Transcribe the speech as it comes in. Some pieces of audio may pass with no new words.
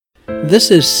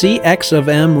This is CX of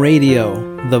M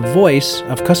Radio, the voice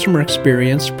of customer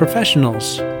experience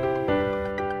professionals.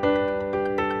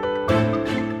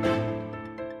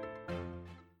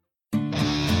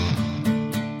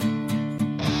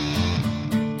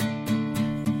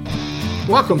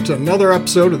 Welcome to another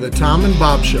episode of the Tom and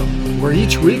Bob Show, where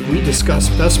each week we discuss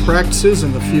best practices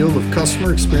in the field of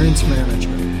customer experience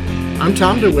management. I'm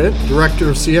Tom DeWitt, Director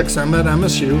of CXM at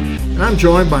MSU, and I'm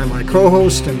joined by my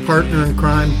co-host and partner in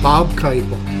crime, Bob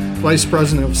Keipel, Vice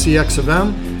President of CX of M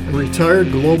and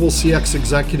retired Global CX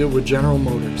Executive with General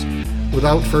Motors.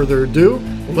 Without further ado,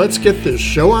 let's get this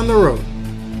show on the road.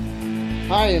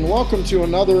 Hi, and welcome to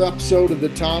another episode of the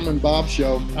Tom and Bob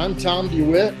Show. I'm Tom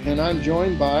DeWitt, and I'm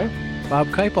joined by Bob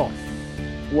Keipel.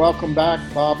 Welcome back,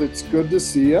 Bob. It's good to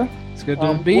see you. It's good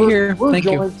to be here. We're Thank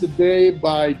you. joined today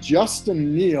by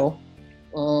Justin Neal,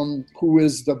 who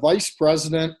is the Vice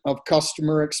President of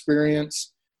Customer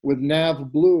Experience with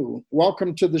NavBlue.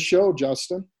 Welcome to the show,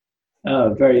 Justin.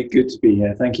 Very good to be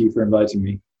here. Thank you for inviting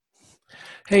me.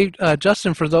 Hey,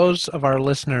 Justin, for those of our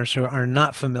listeners who are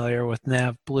not familiar with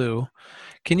NavBlue,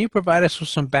 can you provide us with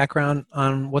some background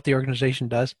on what the organization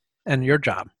does and your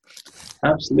job?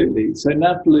 Absolutely. So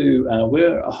NavBlue,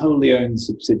 we're a wholly owned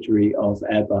subsidiary of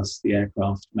Airbus, the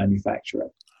aircraft manufacturer.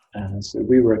 So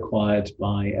we were acquired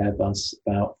by Airbus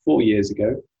about 4 years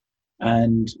ago,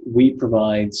 and we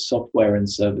provide software and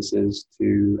services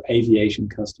to aviation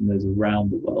customers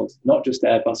around the world, not just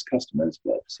Airbus customers,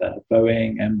 but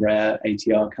Boeing, Embraer,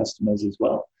 ATR customers as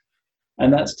well.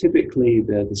 And that's typically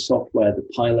the software the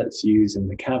pilots use in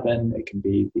the cabin. It can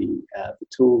be the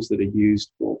tools that are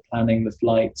used for planning the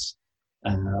flights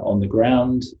on the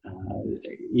ground,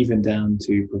 even down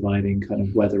to providing kind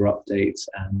of weather updates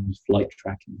and flight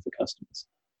tracking for customers.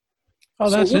 Oh,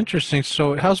 that's interesting.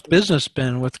 So how's business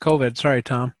been with COVID? Sorry,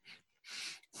 Tom.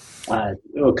 Well,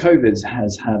 COVID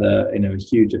has had a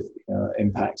huge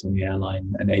impact on the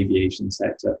airline and aviation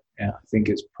sector. I think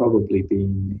it's probably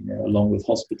been, along with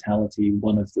hospitality,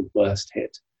 one of the worst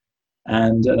hit.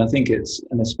 And I think it's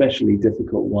an especially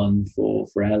difficult one for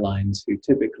airlines who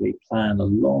typically plan a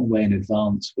long way in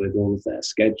advance with all of their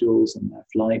schedules and their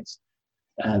flights.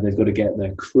 They've got to get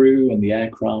their crew and the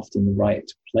aircraft in the right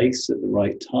place at the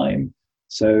right time.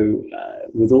 So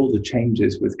with all the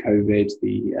changes with COVID,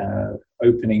 the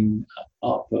opening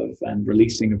up of and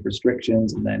releasing of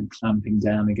restrictions and then clamping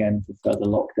down again for further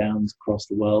lockdowns across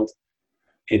the world,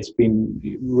 it's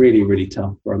been really, really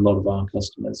tough for a lot of our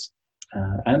customers.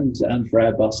 And for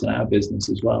Airbus and our business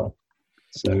as well.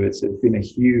 So it's been a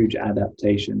huge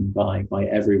adaptation by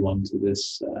everyone to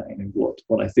this,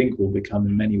 what I think will become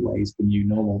in many ways the new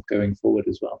normal going forward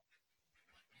as well.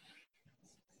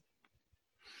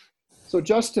 So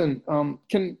Justin,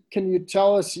 can you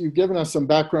tell us, you've given us some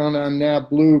background on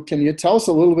NavBlue, can you tell us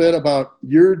a little bit about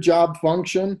your job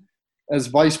function as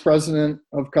Vice President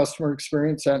of Customer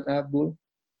Experience at NavBlue?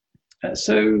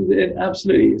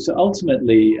 Absolutely. So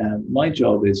ultimately, my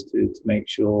job is to make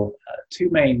sure two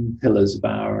main pillars of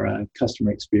our customer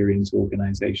experience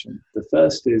organization. The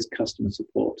first is customer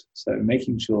support. So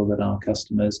making sure that our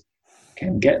customers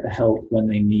can get the help when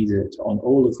they need it on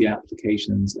all of the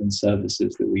applications and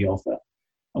services that we offer.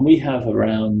 And we have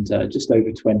around just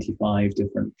over 25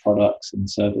 different products and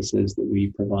services that we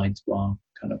provide to our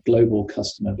kind of global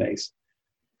customer base.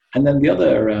 And then the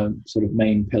other sort of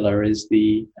main pillar is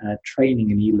the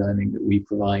training and e-learning that we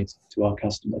provide to our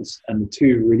customers. And the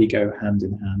two really go hand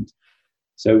in hand.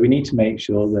 So we need to make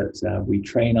sure that we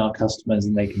train our customers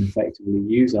and they can effectively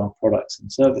use our products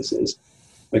and services.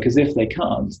 Because if they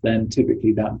can't, then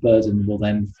typically that burden will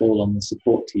then fall on the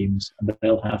support teams, and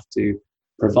they'll have to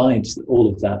provide all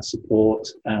of that support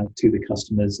to the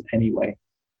customers anyway.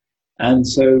 And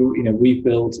so, we've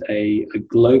built a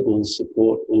global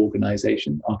support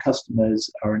organization. Our customers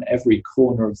are in every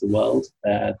corner of the world,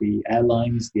 the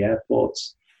airlines, the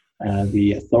airports,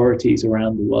 the authorities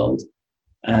around the world.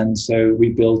 And so we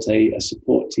built a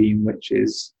support team which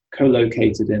is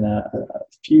co-located in a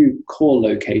few core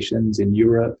locations in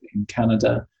Europe, in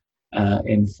Canada,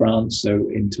 in France, so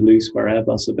in Toulouse where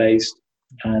Airbus are based.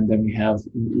 And then we have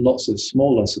lots of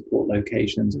smaller support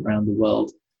locations around the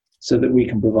world, so that we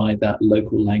can provide that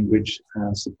local language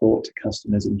support to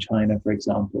customers in China, for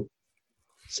example.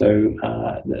 So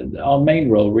our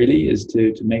main role really is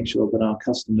to make sure that our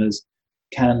customers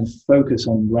can focus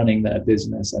on running their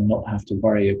business and not have to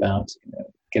worry about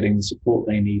getting the support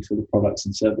they need for the products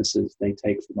and services they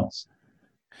take from us.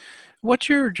 What's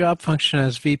your job function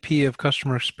as VP of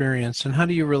Customer Experience, and how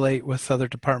do you relate with other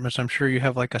departments? I'm sure you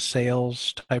have like a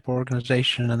sales type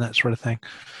organization and that sort of thing.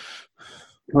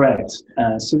 Correct.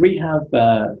 So we have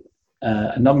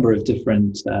a number of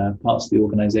different parts of the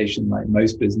organization. Like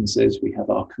most businesses, we have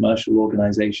our commercial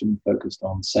organization focused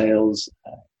on sales,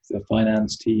 the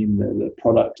finance team, the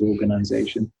product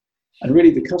organization, and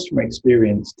really the customer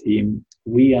experience team.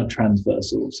 We are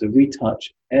transversal, so we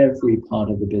touch every part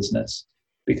of the business,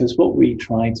 because what we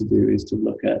try to do is to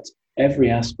look at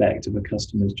every aspect of a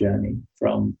customer's journey,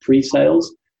 from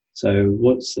pre-sales. So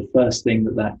what's the first thing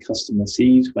that customer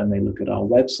sees when they look at our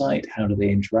website? How do they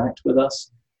interact with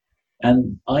us?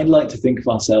 And I like to think of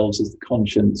ourselves as the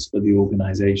conscience for the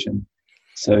organization,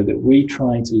 so that we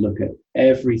try to look at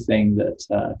everything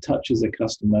that touches a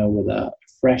customer with a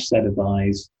fresh set of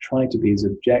eyes, try to be as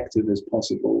objective as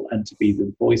possible, and to be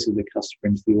the voice of the customer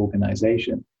into the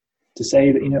organization, to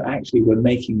say that, actually we're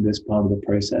making this part of the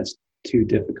process too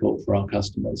difficult for our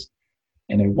customers.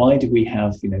 Why do we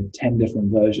have, 10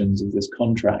 different versions of this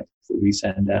contract that we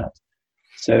send out?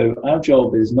 So our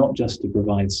job is not just to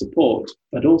provide support,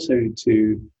 but also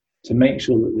to make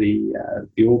sure that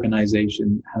the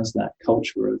organization has that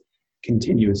culture of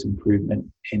continuous improvement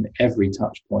in every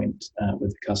touch point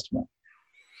with the customer.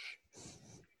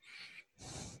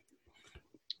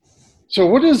 So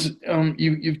what is,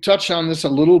 you've touched on this a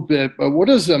little bit, but what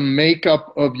does the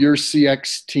makeup of your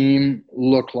CX team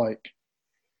look like?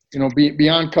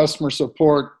 Beyond customer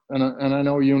support, and I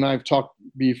know you and I have talked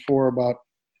before about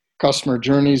customer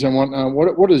journeys and whatnot.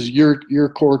 What does your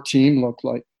core team look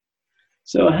like?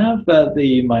 So I have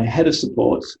my head of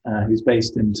support, who's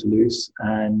based in Toulouse,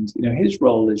 and his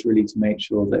role is really to make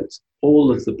sure that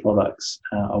all of the products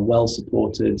are well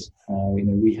supported.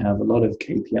 We have a lot of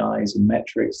KPIs and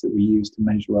metrics that we use to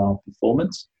measure our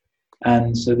performance,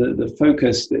 and so the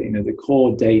focus, the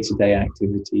core day-to-day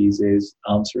activities is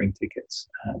answering tickets,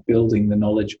 building the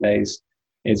knowledge base.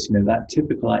 It's that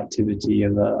typical activity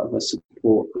of a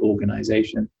support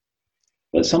organization.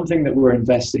 But something that we're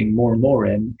investing more and more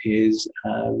in is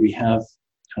we have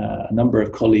a number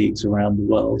of colleagues around the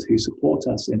world who support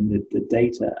us in the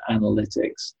data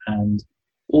analytics, and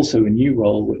also a new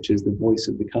role, which is the voice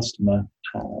of the customer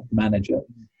manager.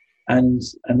 And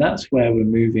that's where we're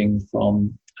moving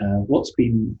from what's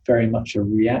been very much a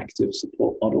reactive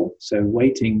support model, so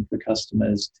waiting for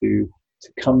customers to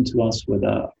come to us with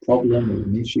a problem or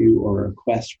an issue or a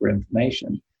request for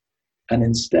information. And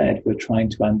instead, we're trying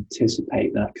to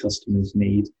anticipate that customer's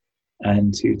need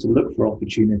and to look for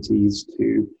opportunities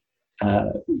to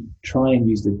try and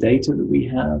use the data that we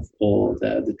have, or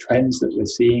the trends that we're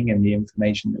seeing and the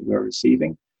information that we're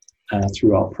receiving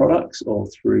through our products, or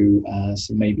through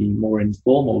some maybe more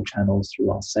informal channels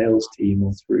through our sales team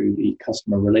or through the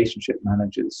customer relationship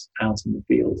managers out in the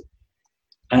field,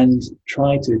 and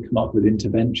try to come up with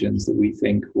interventions that we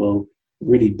think will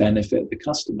really benefit the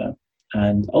customer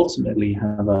and ultimately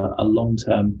have a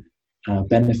long-term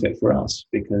benefit for us,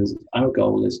 because our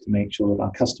goal is to make sure that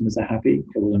our customers are happy.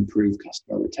 It will improve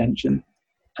customer retention,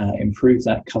 improve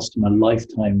that customer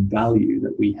lifetime value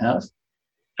that we have,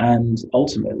 and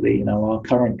ultimately, our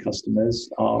current customers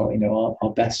are,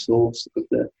 our best source of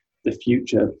the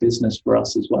future business for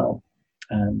us as well,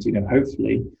 and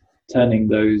hopefully turning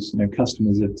those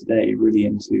customers of today really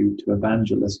into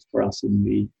evangelists for us in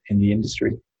the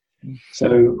industry.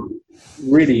 So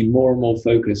really more and more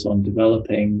focus on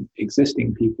developing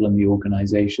existing people in the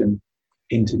organization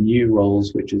into new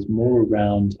roles, which is more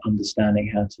around understanding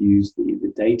how to use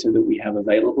the data that we have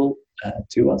available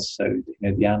to us. So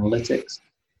the analytics,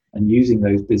 and using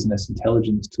those business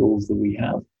intelligence tools that we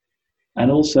have, and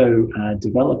also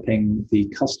developing the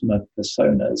customer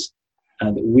personas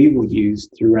that we will use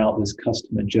throughout this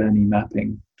customer journey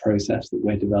mapping process that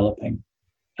we're developing.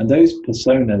 And those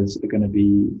personas are going to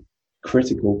be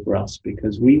critical for us,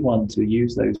 because we want to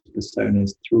use those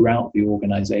personas throughout the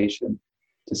organization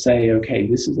to say, okay,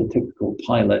 this is a typical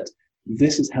pilot,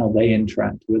 this is how they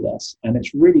interact with us. And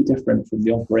it's really different from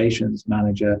the operations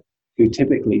manager who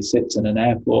typically sits in an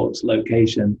airport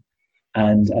location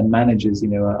and manages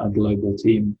a global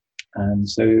team. And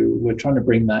so we're trying to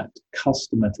bring that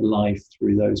customer to life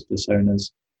through those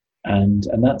personas. And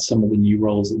that's some of the new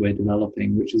roles that we're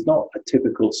developing, which is not a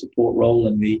typical support role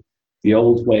in the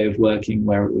old way of working,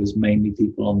 where it was mainly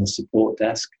people on the support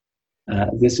desk.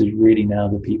 This is really now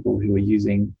the people who are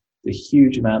using the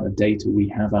huge amount of data we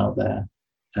have out there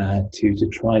to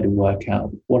try to work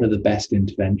out what are the best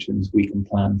interventions we can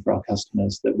plan for our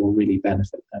customers that will really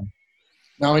benefit them.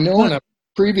 Now, I know in a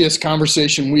previous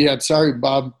conversation we had, sorry,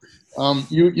 Bob,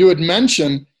 you had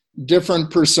mentioned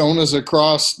different personas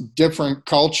across different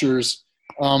cultures.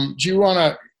 Do you want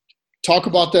to talk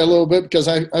about that a little bit? Because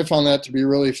I found that to be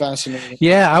really fascinating.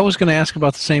 Yeah, I was going to ask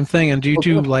about the same thing. And do you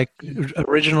do like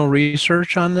original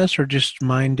research on this, or just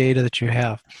mine data that you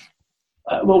have?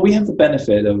 Well, we have the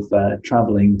benefit of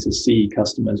traveling to see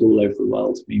customers all over the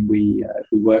world. I mean, we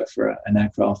work for an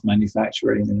aircraft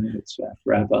manufacturer, it's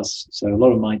for Airbus. So a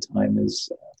lot of my time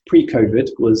is pre-COVID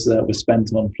was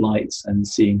spent on flights and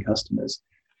seeing customers.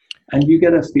 And you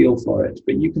get a feel for it,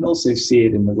 but you can also see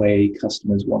it in the way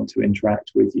customers want to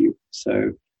interact with you.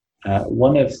 So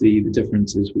one of the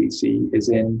differences we see is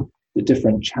in the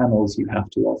different channels you have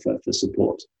to offer for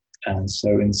support. And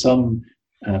so in some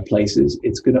places,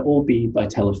 it's going to all be by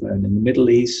telephone. In the Middle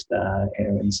East,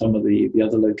 in some of the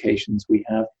other locations we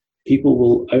have, people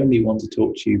will only want to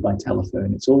talk to you by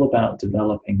telephone. It's all about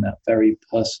developing that very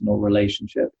personal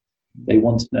relationship. They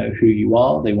want to know who you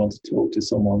are. They want to talk to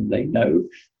someone they know,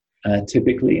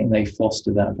 typically, and they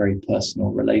foster that very personal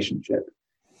relationship.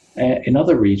 In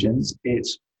other regions,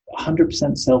 it's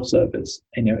 100% self-service.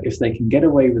 If they can get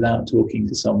away without talking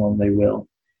to someone, they will.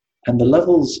 And the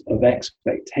levels of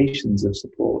expectations of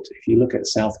support, if you look at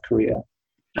South Korea,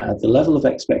 the level of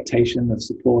expectation of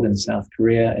support in South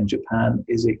Korea and Japan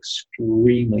is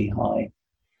extremely high.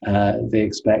 They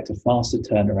expect a faster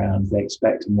turnaround. They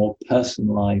expect a more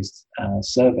personalized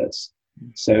service.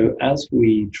 So as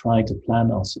we try to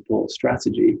plan our support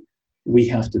strategy, we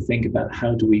have to think about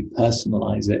how do we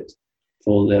personalize it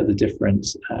for the different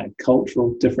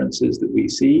cultural differences that we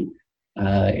see.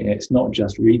 It's not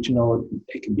just regional,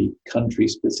 it can be country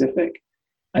specific,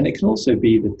 and it can also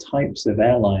be the types of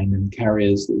airline and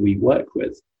carriers that we work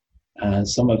with.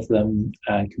 Some of them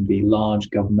can be large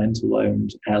governmental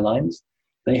owned airlines.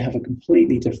 They have a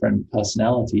completely different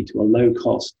personality to a low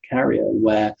cost carrier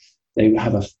where they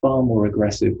have a far more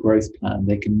aggressive growth plan.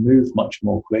 They can move much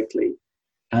more quickly.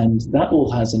 And that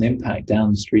all has an impact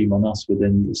downstream on us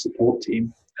within the support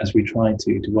team as we try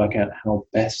to work out how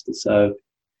best to serve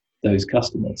those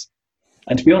customers.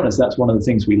 And to be honest, that's one of the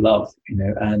things we love,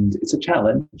 and it's a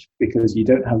challenge because you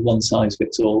don't have one size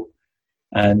fits all.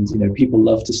 And, people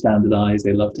love to standardize.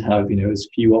 They love to have, as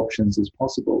few options as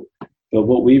possible. But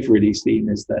what we've really seen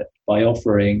is that by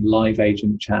offering live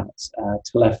agent chats,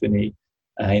 telephony,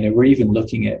 we're even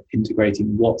looking at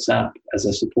integrating WhatsApp as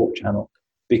a support channel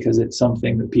because it's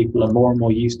something that people are more and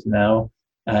more used to now,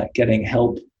 getting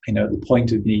help, at the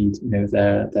point of need.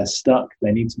 They're stuck,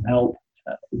 they need some help.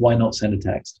 Why not send a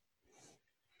text?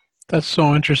 That's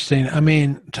so interesting. I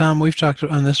mean, Tom, we've talked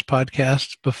on this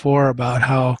podcast before about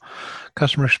how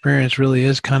customer experience really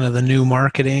is kind of the new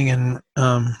marketing, and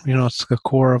it's the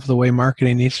core of the way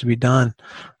marketing needs to be done.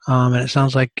 And it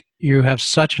sounds like you have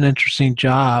such an interesting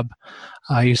job.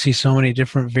 You see so many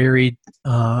different varied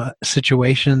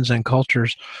situations and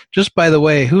cultures. Just by the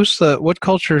way, what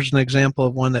culture is an example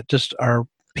of one that just are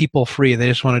people free? They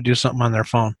just want to do something on their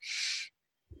phone.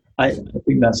 I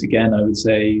think that's, again, I would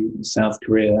say South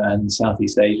Korea and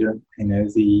Southeast Asia.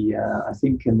 I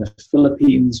think in the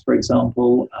Philippines, for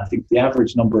example, I think the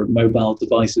average number of mobile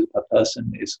devices per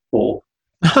person is 4.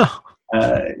 So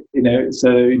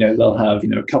they'll have,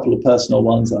 a couple of personal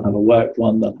ones, they'll have a work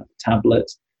one, they'll have a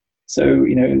tablet. So,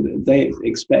 they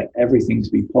expect everything to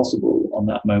be possible on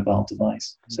that mobile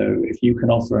device. So if you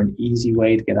can offer an easy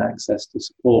way to get access to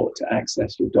support, to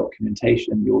access your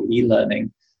documentation, your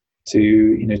e-learning,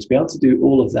 to be able to do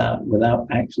all of that without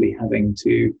actually having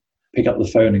to pick up the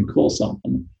phone and call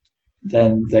someone,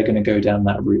 then they're going to go down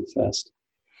that route first.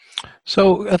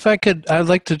 So if I could, I'd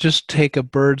like to just take a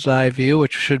bird's eye view,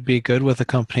 which should be good with a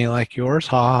company like yours.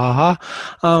 Ha ha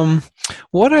ha.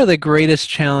 What are the greatest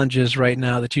challenges right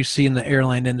now that you see in the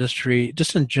airline industry,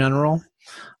 just in general?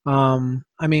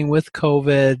 With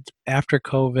COVID, after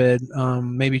COVID,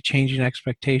 maybe changing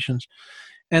expectations.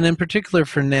 And in particular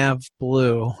for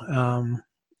NavBlue,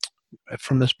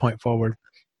 from this point forward?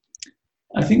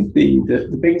 I think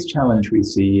the biggest challenge we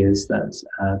see is that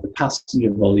the passenger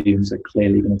volumes are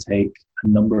clearly going to take a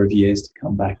number of years to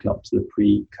come back up to the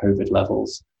pre-COVID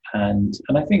levels. And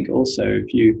I think also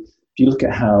if you look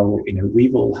at how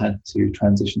we've all had to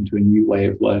transition to a new way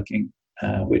of working,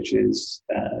 which is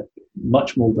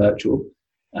much more virtual.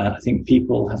 I think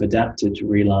people have adapted to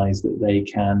realize that they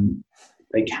can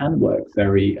work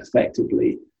very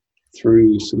effectively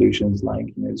through solutions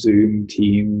like Zoom,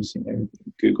 Teams,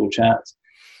 Google Chat.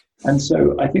 And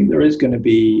so I think there is going to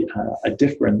be a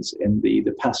difference in the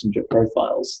passenger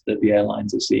profiles that the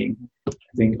airlines are seeing. I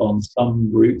think on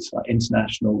some routes, like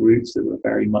international routes that were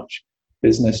very much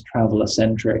business traveler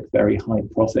centric, very high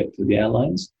profit for the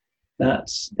airlines,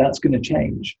 that's going to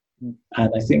change.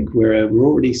 And I think we're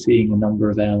already seeing a number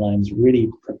of airlines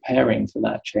really preparing for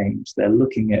that change. They're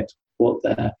looking at what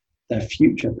their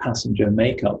future passenger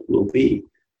makeup will be.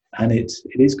 And it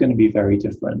is going to be very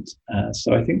different.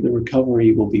 So I think the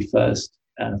recovery will be first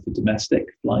for domestic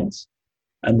flights.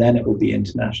 and then it will be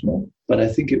international. But I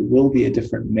think it will be a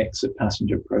different mix of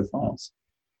passenger profiles.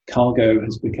 Cargo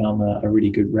has become a really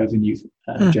good revenue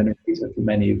generator for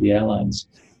many of the airlines.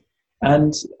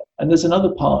 And there's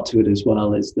another part to it as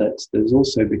well, is that there's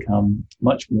also become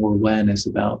much more awareness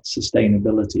about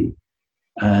sustainability.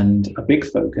 And a big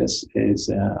focus is,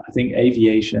 I think,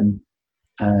 aviation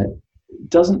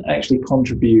doesn't actually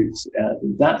contribute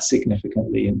that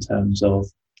significantly in terms of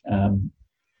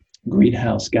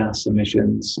greenhouse gas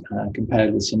emissions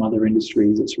compared with some other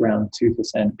industries. It's around 2%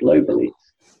 globally,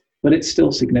 but it's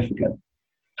still significant.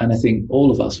 And I think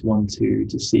all of us want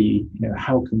to see,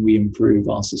 how can we improve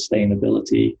our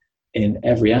sustainability in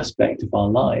every aspect of our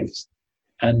lives.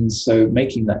 And so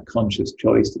making that conscious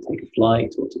choice to take a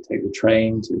flight or to take a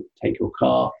train, to take your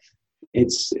car,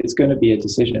 it's going to be a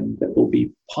decision that will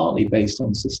be partly based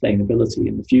on sustainability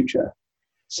in the future.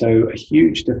 So a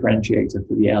huge differentiator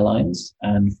for the airlines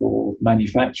and for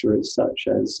manufacturers such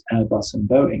as Airbus and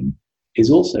Boeing is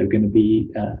also going to be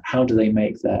how do they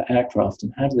make their aircraft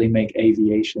and how do they make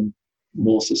aviation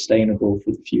more sustainable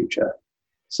for the future.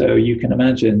 So you can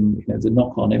imagine the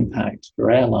knock-on impact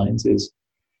for airlines is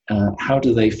how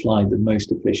do they fly the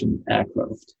most efficient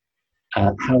aircraft?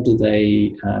 How do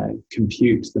they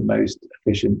compute the most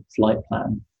efficient flight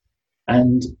plan?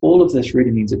 And all of this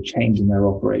really means a change in their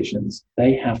operations.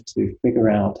 They have to figure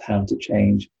out how to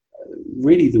change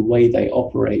really the way they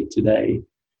operate today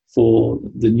for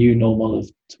the new normal of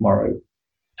tomorrow.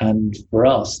 And for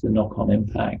us, the knock-on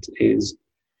impact is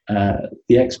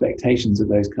the expectations of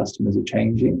those customers are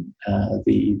changing.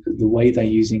 The way they're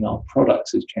using our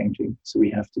products is changing. So we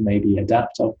have to maybe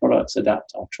adapt our products,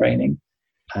 adapt our training,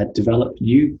 develop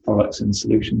new products and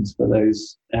solutions for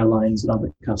those airlines and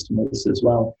other customers as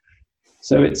well.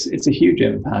 So it's a huge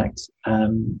impact.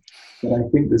 But I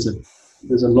think there's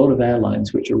a lot of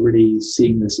airlines which are really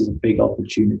seeing this as a big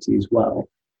opportunity as well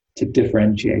to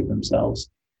differentiate themselves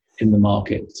in the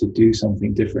market, to do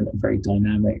something different and very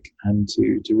dynamic, and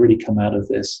to really come out of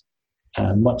this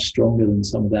much stronger than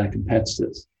some of their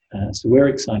competitors. So we're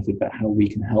excited about how we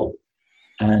can help.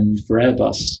 And for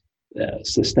Airbus,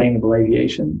 sustainable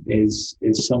aviation is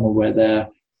somewhere where they're,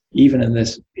 even in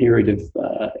this period of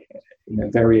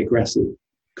very aggressive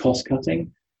cost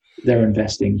cutting, they're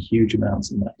investing huge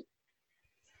amounts in that.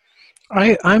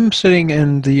 I'm sitting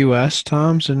in the U.S.,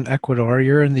 Tom's in Ecuador.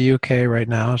 You're in the U.K. right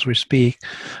now as we speak.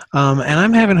 And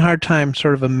I'm having a hard time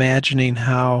sort of imagining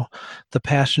how the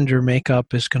passenger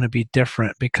makeup is going to be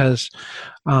different, because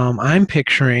I'm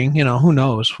picturing, who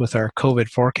knows with our COVID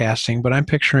forecasting, but I'm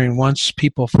picturing once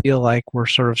people feel like we're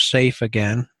sort of safe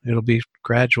again, it'll be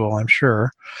gradual, I'm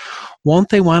sure. Won't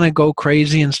they want to go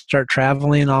crazy and start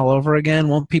traveling all over again?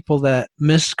 Won't people that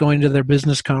miss going to their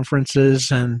business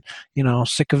conferences and,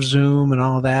 sick of Zoom and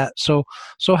all that? So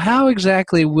how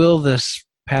exactly will this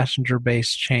passenger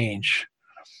base change?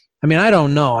 I mean, I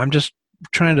don't know. I'm just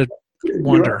trying to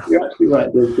wonder. You're actually right.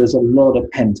 There's a lot of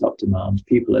pent-up demand.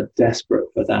 People are desperate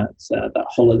for that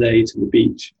holiday to the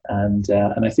beach, and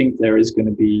I think there is going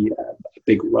to be a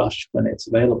big rush when it's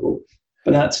available.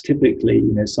 But that's typically,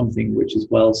 something which is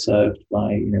well served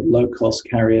by, low-cost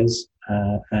carriers,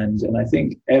 and I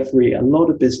think a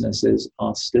lot of businesses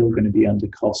are still going to be under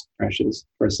cost pressures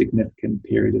for a significant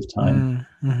period of time.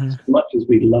 Mm-hmm. As much as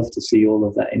we'd love to see all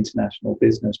of that international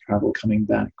business travel coming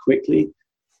back quickly,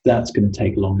 that's going to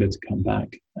take longer to come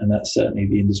back, and that's certainly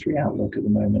the industry outlook at the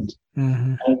moment.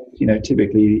 Mm-hmm. And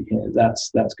typically,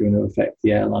 that's going to affect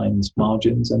the airlines'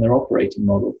 margins and their operating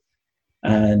model.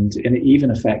 And it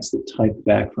even affects the type of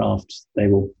aircraft they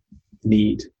will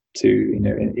need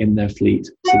to, in their fleet.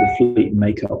 So the fleet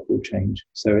makeup will change.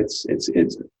 So it's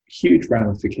huge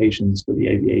ramifications for the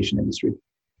aviation industry.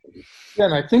 Yeah,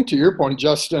 and I think to your point,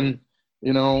 Justin,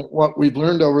 what we've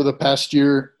learned over the past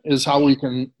year is how we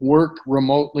can work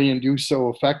remotely and do so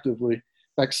effectively. In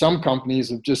fact, some companies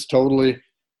have just totally,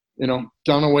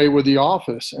 done away with the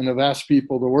office and have asked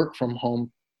people to work from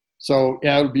home. So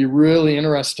yeah, it would be really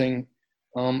interesting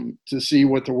to see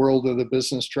what the world of the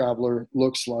business traveler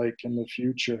looks like in the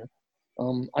future.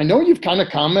 I know you've kind of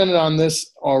commented on this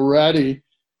already,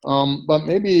 but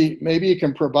maybe you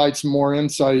can provide some more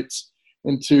insights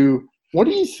into what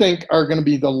do you think are going to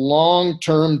be the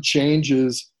long-term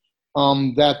changes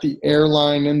that the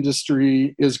airline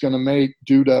industry is going to make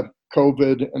due to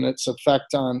COVID and its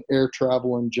effect on air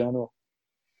travel in general?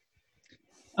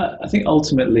 I think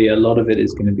ultimately a lot of it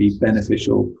is going to be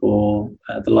beneficial for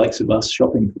the likes of us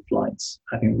shopping for flights.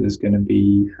 I think there's going to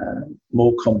be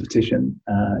more competition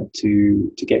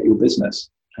to get your business.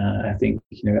 I think,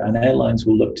 and airlines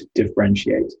will look to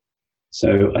differentiate.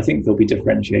 So I think there'll be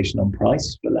differentiation on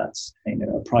price, but that's,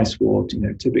 a price war,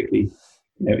 typically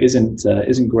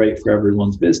isn't great for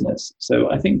everyone's business.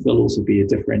 So I think there'll also be a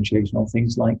differentiation on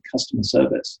things like customer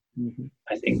service. Mm-hmm.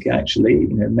 I think actually,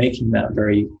 making that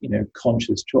very,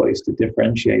 conscious choice to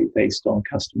differentiate based on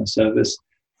customer service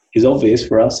is obvious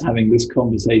for us having this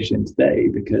conversation today,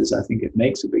 because I think it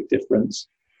makes a big difference.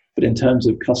 But in terms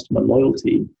of customer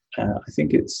loyalty, I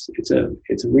think it's a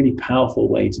really powerful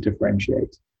way to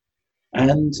differentiate.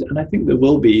 And I think there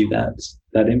will be that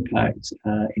impact,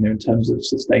 in terms of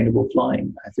sustainable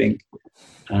flying. I think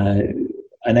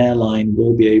an airline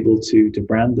will be able to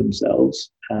brand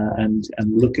themselves and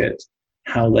look at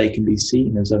how they can be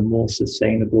seen as a more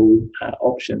sustainable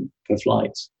option for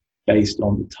flights based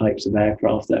on the types of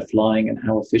aircraft they're flying and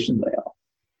how efficient they are.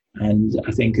 And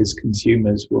I think as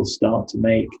consumers will start to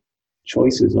make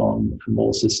choices on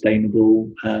more sustainable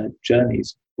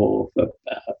journeys for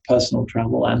personal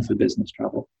travel and for business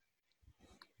travel.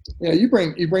 Yeah, you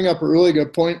bring up a really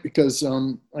good point, because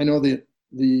I know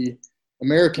the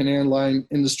American airline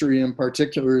industry in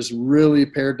particular has really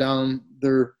pared down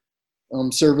their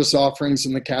service offerings,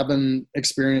 and the cabin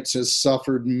experience has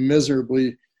suffered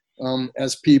miserably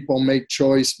as people make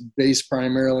choice based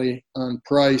primarily on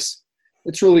price.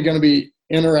 It's really going to be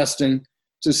interesting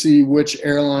to see which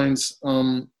airlines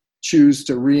choose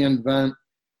to reinvent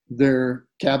their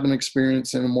cabin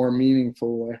experience in a more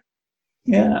meaningful way.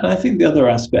 Yeah, and I think the other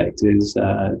aspect is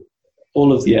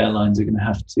all of the airlines are going to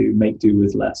have to make do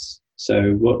with less.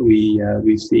 So what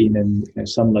we've seen in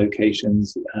some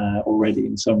locations already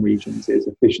in some regions is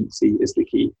efficiency is the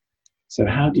key. So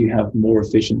how do you have more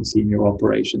efficiency in your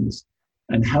operations,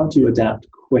 and how do you adapt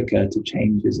quicker to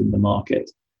changes in the market?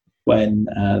 When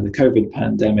the COVID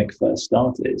pandemic first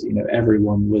started,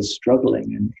 everyone was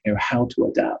struggling and how to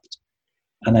adapt.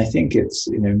 And I think it's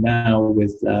now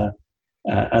with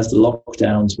as the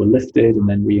lockdowns were lifted and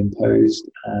then reimposed,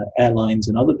 airlines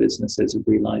and other businesses have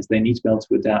realized they need to be able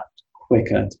to adapt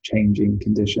quicker to changing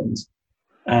conditions,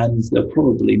 and they'll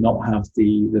probably not have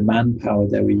the manpower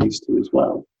that we're used to as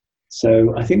well.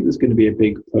 So I think there's going to be a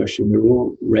big push, and we're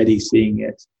already seeing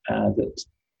it, that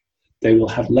they will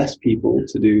have less people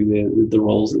to do the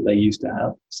roles that they used to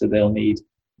have. So they'll need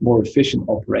more efficient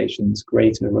operations,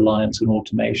 greater reliance on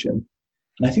automation.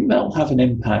 And I think that will have an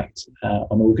impact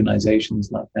on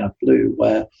organizations like NavBlue,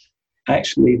 where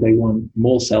actually they want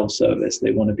more self-service.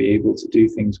 They want to be able to do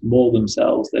things more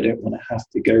themselves. They don't want to have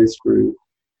to go through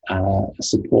a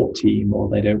support team, or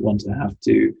they don't want to have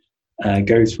to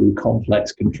go through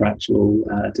complex contractual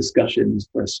discussions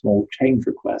for a small change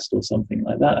request or something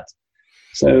like that.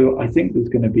 So I think there's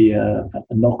going to be a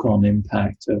knock-on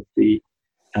impact of the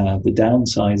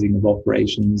downsizing of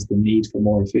operations, the need for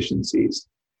more efficiencies.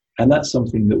 And that's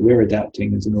something that we're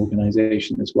adapting as an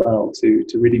organization as well, to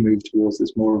really move towards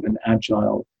this more of an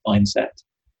agile mindset,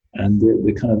 and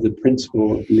the kind of the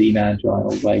principle of lean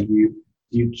agile, where you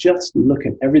just look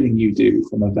at everything you do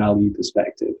from a value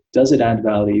perspective. Does it add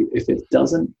value? If it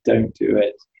doesn't, don't do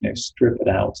it. Strip it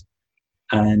out.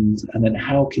 And then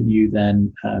how can you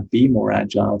then be more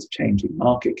agile to changing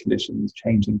market conditions,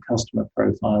 changing customer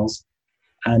profiles,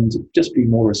 and just be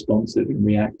more responsive and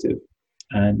reactive?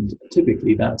 And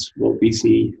typically that's what we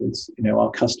see is, our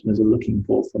customers are looking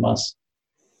for from us.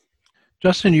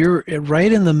 Justin, you're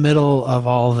right in the middle of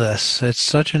all this. It's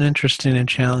such an interesting and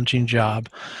challenging job.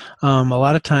 A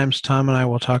lot of times, Tom and I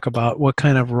will talk about what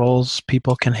kind of roles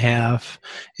people can have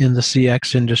in the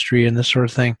CX industry and this sort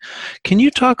of thing. Can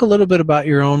you talk a little bit about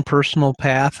your own personal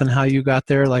path and how you got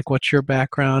there? Like, what's your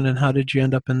background and how did you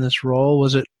end up in this role?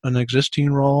 Was it an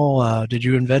existing role? Did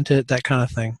you invent it? That kind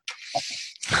of thing.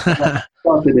 I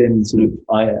started in sort of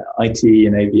IT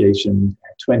and aviation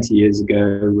 20 years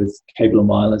ago with Cable and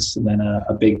Wireless, and then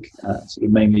a big sort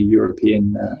of mainly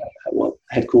European,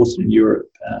 headquartered in Europe,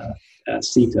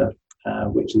 SITA,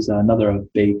 which is another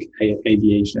big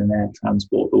aviation and air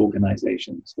transport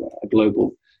organization, so a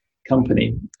global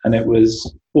company. And it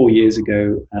was 4 years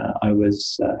ago, I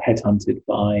was headhunted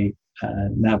by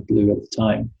NavBlue at the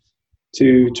time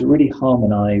to really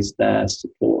harmonize their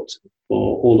support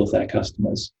for all of their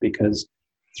customers, because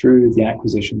through the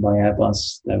acquisition by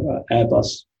Airbus, there were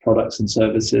Airbus products and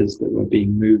services that were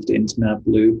being moved into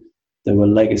NavBlue. There were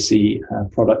legacy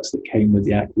products that came with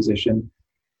the acquisition,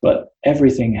 but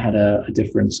everything had a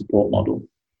different support model.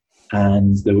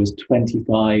 And there was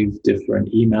 25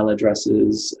 different email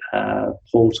addresses,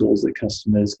 portals that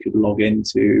customers could log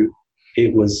into.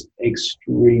 It was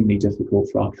extremely difficult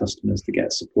for our customers to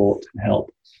get support and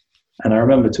help. And I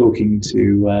remember talking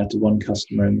to one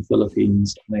customer in the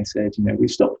Philippines, and they said, we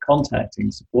stopped contacting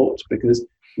support because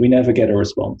we never get a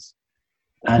response.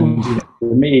 And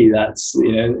for me, that's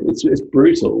it's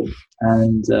brutal.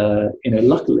 And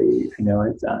luckily,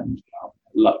 I've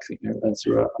luck,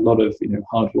 through a lot of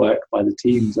hard work by the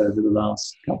teams over the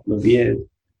last couple of years,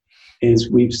 is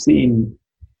we've seen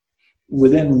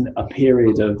within a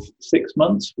period of 6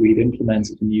 months, we'd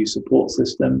implemented a new support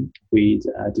system. We'd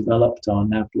developed our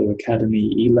NavBlue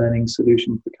Academy e-learning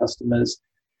solution for customers.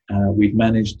 We'd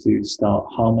managed to start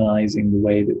harmonizing the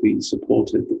way that we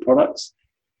supported the products.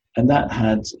 And that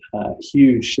had a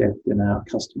huge shift in our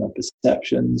customer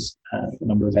perceptions, the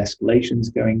number of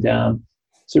escalations going down.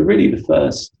 So really the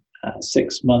first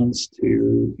 6 months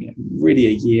to really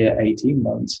a year, 18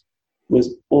 months,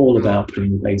 was all about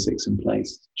putting the basics in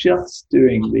place, just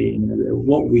doing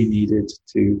what we needed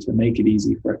to make it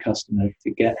easy for a customer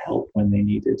to get help when they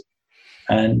needed.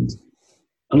 And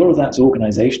a lot of that's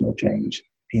organizational change.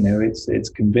 It's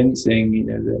convincing,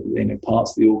 the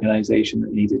parts of the organization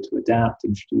that needed to adapt,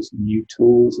 introducing new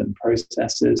tools and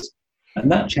processes. And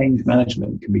that change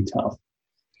management can be tough.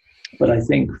 But I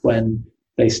think when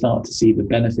they start to see the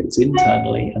benefits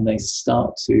internally and they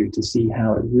start to see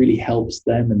how it really helps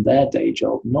them in their day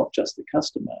job, not just the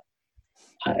customer,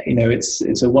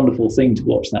 it's a wonderful thing to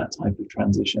watch that type of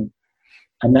transition.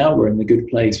 And now we're in the good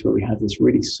place where we have this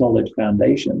really solid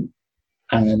foundation.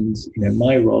 And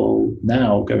my role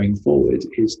now going forward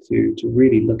is to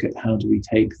really look at how do we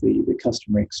take the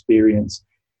customer experience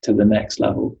to the next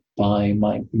level by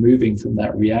moving from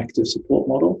that reactive support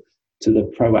model to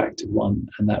the proactive one,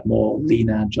 and that more lean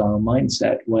agile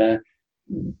mindset where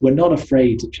we're not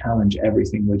afraid to challenge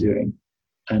everything we're doing.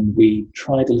 And we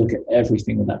try to look at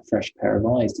everything with that fresh pair of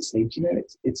eyes to say,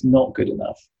 it's not good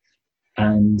enough.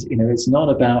 And, it's not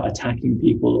about attacking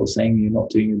people or saying you're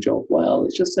not doing your job well.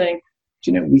 It's just saying,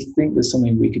 we think there's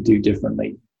something we could do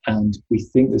differently, and we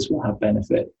think this will have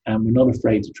benefit, and we're not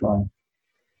afraid to try.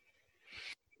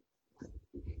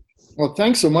 Well,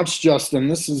 thanks so much, Justin.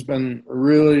 This has been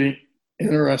really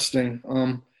interesting.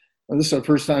 This is the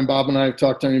first time Bob and I have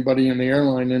talked to anybody in the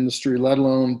airline industry, let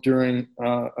alone during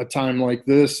a time like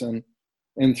this, and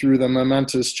through the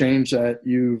momentous change that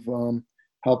you've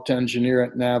helped engineer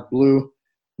at NavBlue.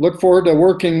 Look forward to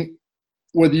working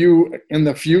with you in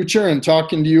the future and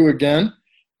talking to you again.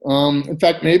 In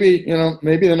fact, maybe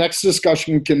the next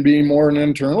discussion can be more an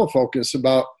internal focus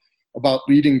about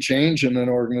leading change in an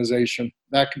organization.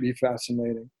 That could be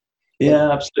fascinating.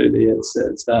 Yeah, absolutely.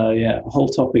 It's a whole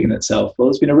topic in itself. Well,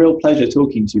 it's been a real pleasure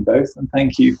talking to you both, and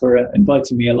thank you for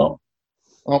inviting me along.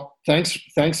 Well, thanks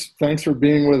for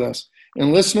being with us.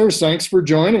 And listeners, thanks for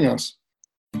joining us.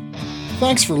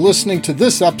 Thanks for listening to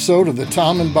this episode of the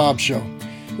Tom and Bob Show.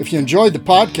 If you enjoyed the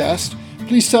podcast,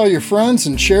 please tell your friends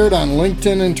and share it on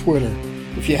LinkedIn and Twitter.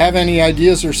 If you have any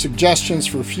ideas or suggestions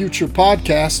for future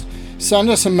podcasts, send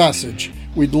us a message.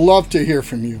 We'd love to hear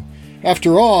from you.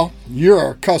 After all, you're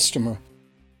our customer.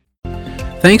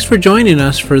 Thanks for joining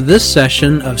us for this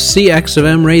session of CX of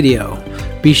M Radio.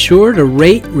 Be sure to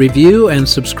rate, review, and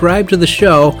subscribe to the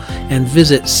show, and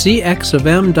visit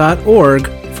cxofm.org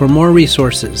for more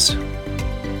resources.